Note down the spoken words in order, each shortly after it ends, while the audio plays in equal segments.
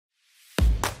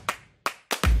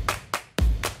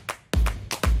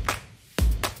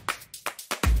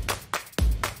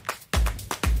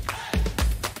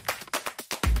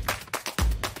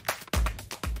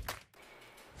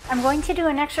I'm going to do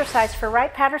an exercise for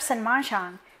Wright-Patterson Mah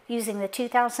Jongg using the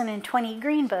 2020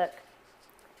 Green Book.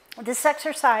 This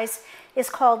exercise is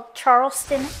called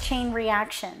Charleston Chain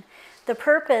Reaction. The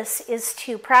purpose is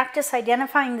to practice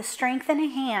identifying the strength in a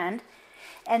hand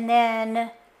and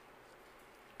then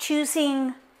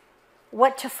choosing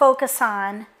what to focus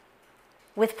on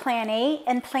with plan A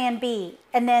and plan B,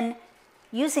 and then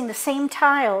using the same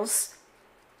tiles,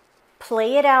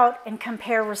 play it out and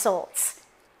compare results.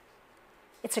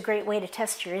 It's a great way to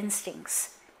test your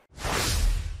instincts.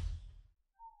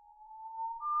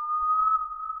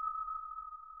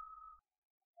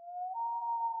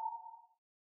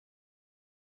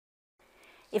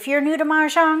 If you're new to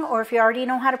Mahjong, or if you already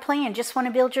know how to play and just want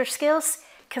to build your skills,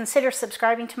 consider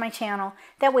subscribing to my channel.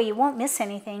 That way you won't miss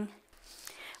anything.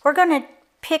 We're going to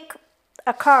pick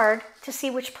a card to see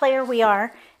which player we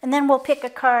are, and then we'll pick a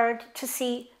card to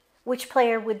see which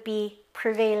player would be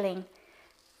prevailing.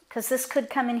 Because this could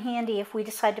come in handy if we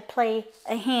decide to play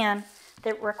a hand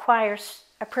that requires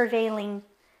a prevailing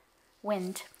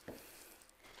wind.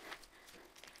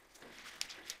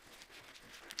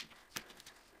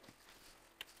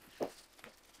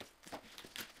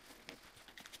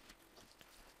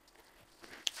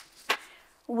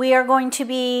 We are going to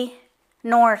be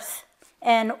north,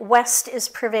 and west is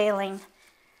prevailing.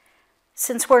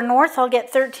 Since we're north, I'll get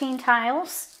 13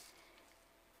 tiles,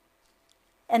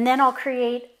 and then I'll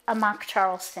create a mock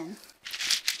Charleston.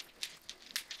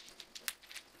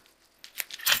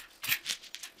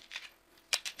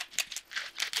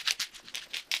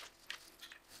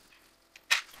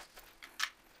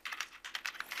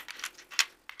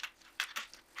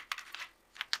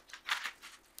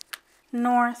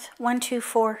 North, 1, 2,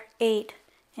 4, 8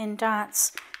 in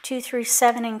dots, 2, 3,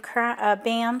 7 in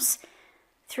bams,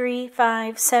 3,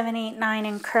 5, 7, 8, 9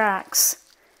 in cracks.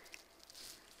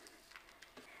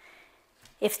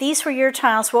 If these were your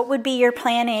tiles, what would be your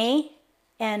plan A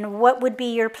and what would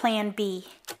be your plan B?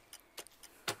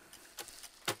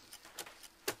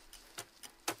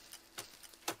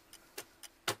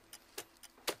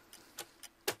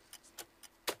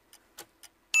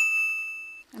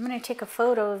 I'm going to take a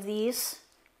photo of these.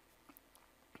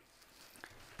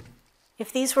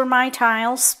 If these were my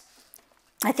tiles,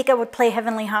 I think I would play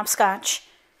Heavenly Hopscotch.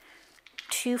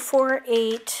 2, 4,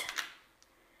 8.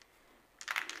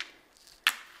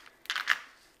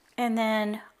 And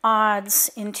then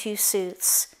odds in 2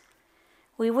 suits.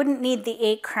 We wouldn't need the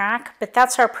 8 crack, but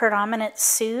that's our predominant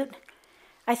suit.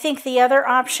 I think the other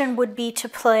option would be to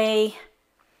play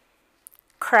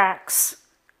cracks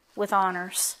with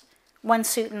honors. 1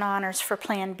 suit and honors for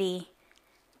plan B,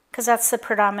 because that's the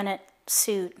predominant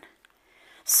suit.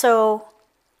 So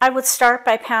I would start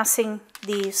by passing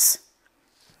these.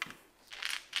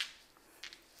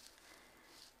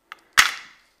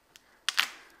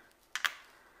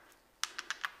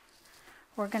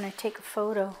 We're going to take a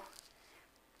photo.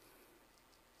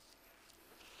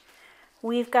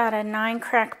 We've got a 9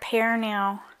 crack pair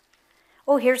now.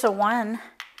 Oh, here's a 1.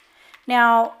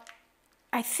 Now,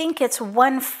 I think it's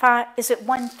 1, 5, is it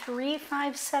 1, 3,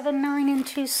 5, 7, 9 in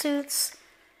 2 suits?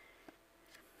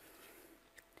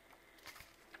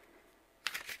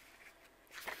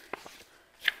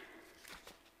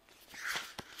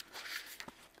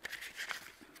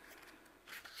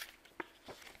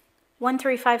 One,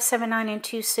 3, 5, 7, 9 in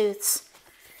 2 suits.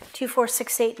 2, 4,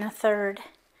 6, 8 and a third.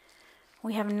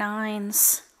 We have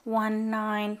 9s. 1,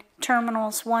 9.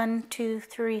 Terminals. 1, 2,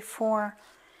 3, 4.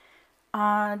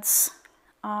 Odds.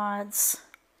 Odds.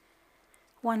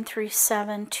 1, 3,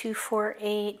 7. 2, 4,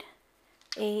 8.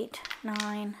 8,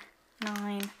 9,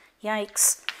 9.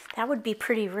 Yikes. That would be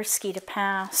pretty risky to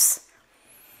pass.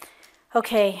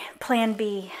 Okay, plan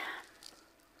B.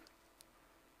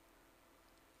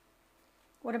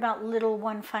 What about little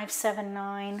 1, 5, 7,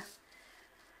 9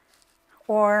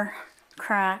 or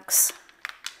cracks?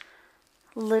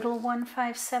 Little 1,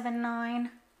 5, 7, 9.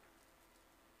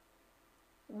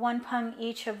 1 pung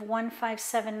each of 1, 5,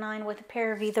 7, 9 with a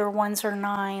pair of either 1s or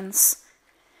 9s.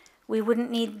 We wouldn't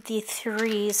need the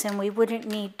 3s and we wouldn't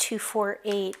need 2, 4,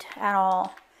 8 at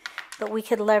all. But we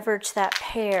could leverage that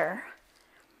pair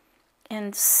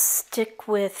and stick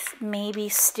with maybe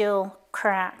still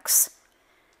cracks.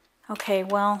 Okay,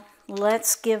 well,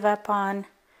 let's give up on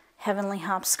Heavenly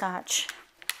Hopscotch.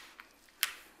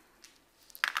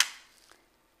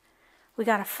 We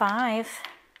got a 5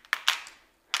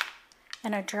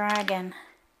 and a dragon.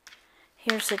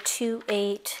 Here's a 2,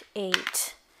 8,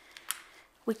 8.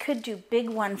 We could do big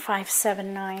 1, 5,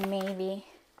 7, 9 maybe.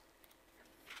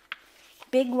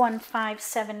 Big 1, 5,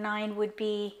 7, 9 would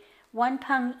be 1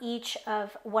 pung each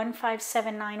of 1, 5,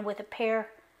 7, 9 with a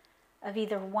pair of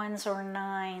either 1s or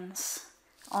 9s.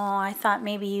 Oh, I thought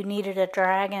maybe you needed a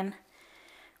dragon.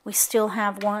 We still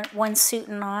have one suit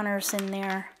and honors in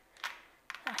there.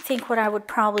 I think what I would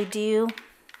probably do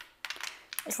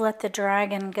is let the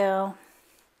dragon go.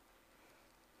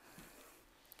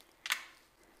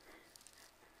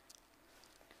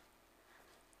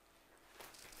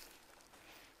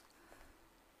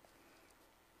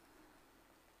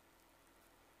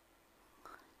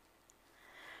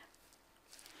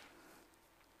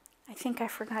 I think I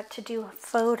forgot to do a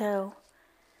photo.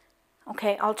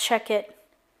 Okay, I'll check it.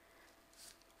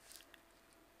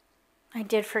 I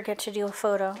did forget to do a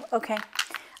photo. Okay.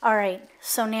 All right.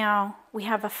 So now we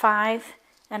have a 5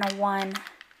 and a 1.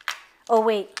 Oh,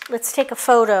 wait. Let's take a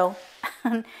photo.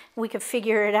 We could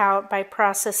figure it out by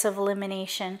process of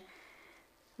elimination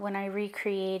when I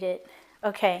recreate it.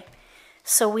 Okay.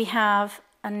 So we have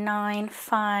a 9,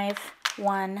 5,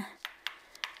 1.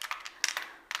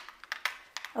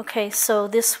 Okay. So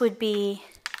this would be,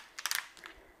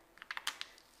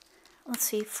 let's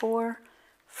see, 4,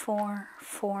 4,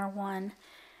 4, 1.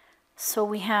 So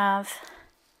we have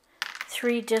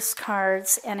 3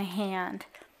 discards and a hand.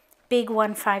 Big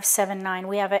 1, 5, 7, 9.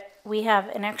 We have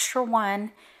an extra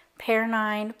 1, pair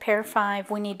 9, pair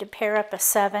 5. We need to pair up a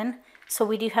 7. So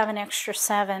we do have an extra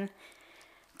 7,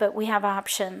 but we have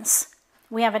options.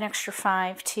 We have an extra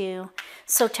 5 too.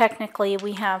 So technically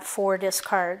we have 4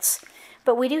 discards.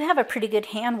 But we do have a pretty good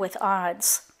hand with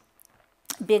odds,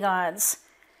 big odds.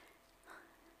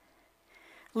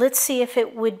 Let's see if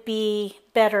it would be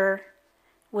better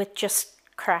with just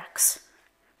cracks.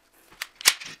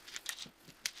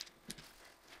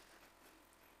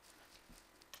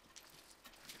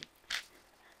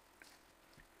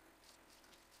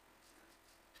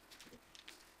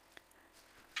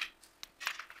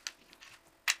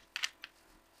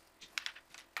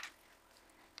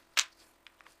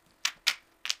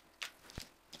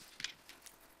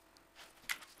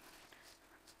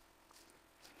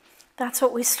 That's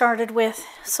what we started with.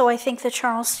 So I think the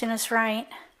Charleston is right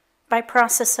by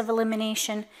process of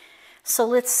elimination. So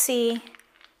let's see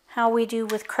how we do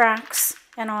with cracks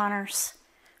and honors.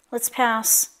 Let's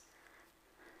pass.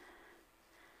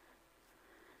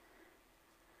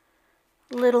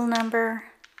 Little number,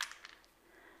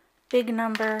 big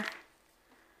number.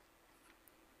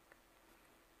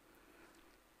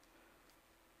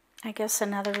 I guess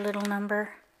another little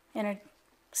number in a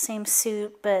same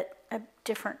suit, but a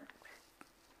different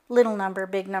little number,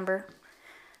 big number.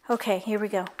 Okay, here we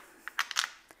go.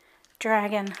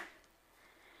 Dragon.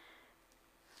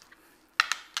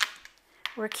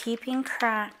 We're keeping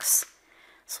cracks.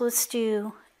 So let's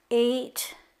do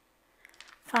 8,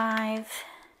 5,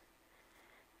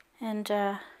 and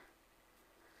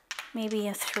maybe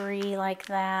a 3 like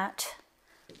that.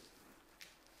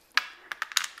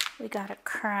 We got a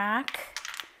crack.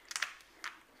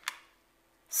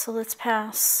 So let's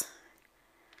pass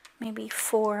maybe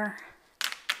 4.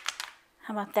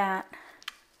 How about that?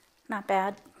 Not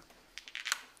bad.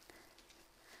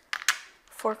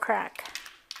 4 crack.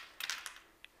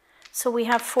 So we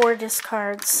have 4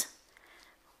 discards,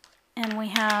 and we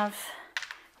have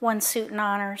 1 suit and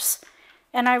honors.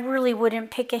 And I really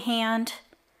wouldn't pick a hand.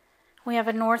 We have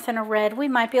a north and a red. We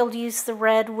might be able to use the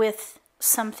red with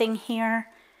something here.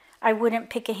 I wouldn't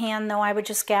pick a hand, though. I would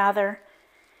just gather.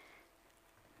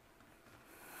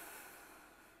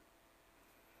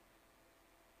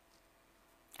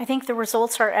 I think the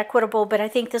results are equitable, but I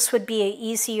think this would be an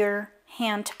easier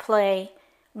hand to play.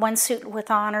 1 suit with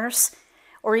honors,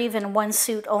 or even 1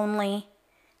 suit only,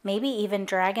 maybe even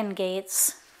dragon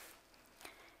gates.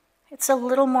 It's a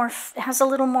little more, has a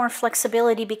little more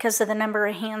flexibility because of the number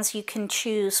of hands you can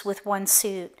choose with 1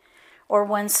 suit, or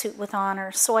 1 suit with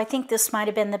honors. So I think this might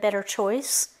have been the better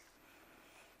choice.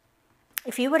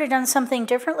 If you would have done something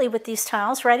differently with these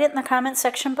tiles, write it in the comment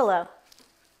section below.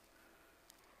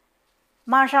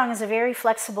 Mahjong is a very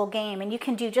flexible game, and you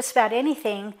can do just about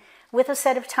anything with a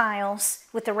set of tiles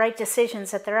with the right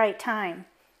decisions at the right time.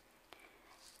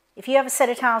 If you have a set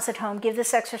of tiles at home, give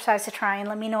this exercise a try and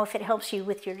let me know if it helps you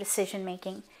with your decision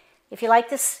making. If you like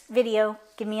this video,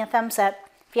 give me a thumbs up.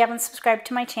 If you haven't subscribed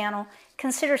to my channel,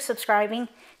 consider subscribing.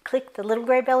 Click the little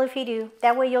gray bell if you do.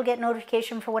 That way you'll get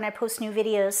notification for when I post new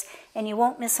videos, and you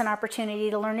won't miss an opportunity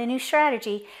to learn a new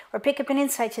strategy or pick up an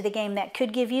insight to the game that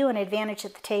could give you an advantage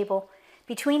at the table.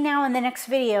 Between now and the next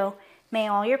video, may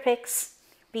all your picks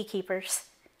be keepers.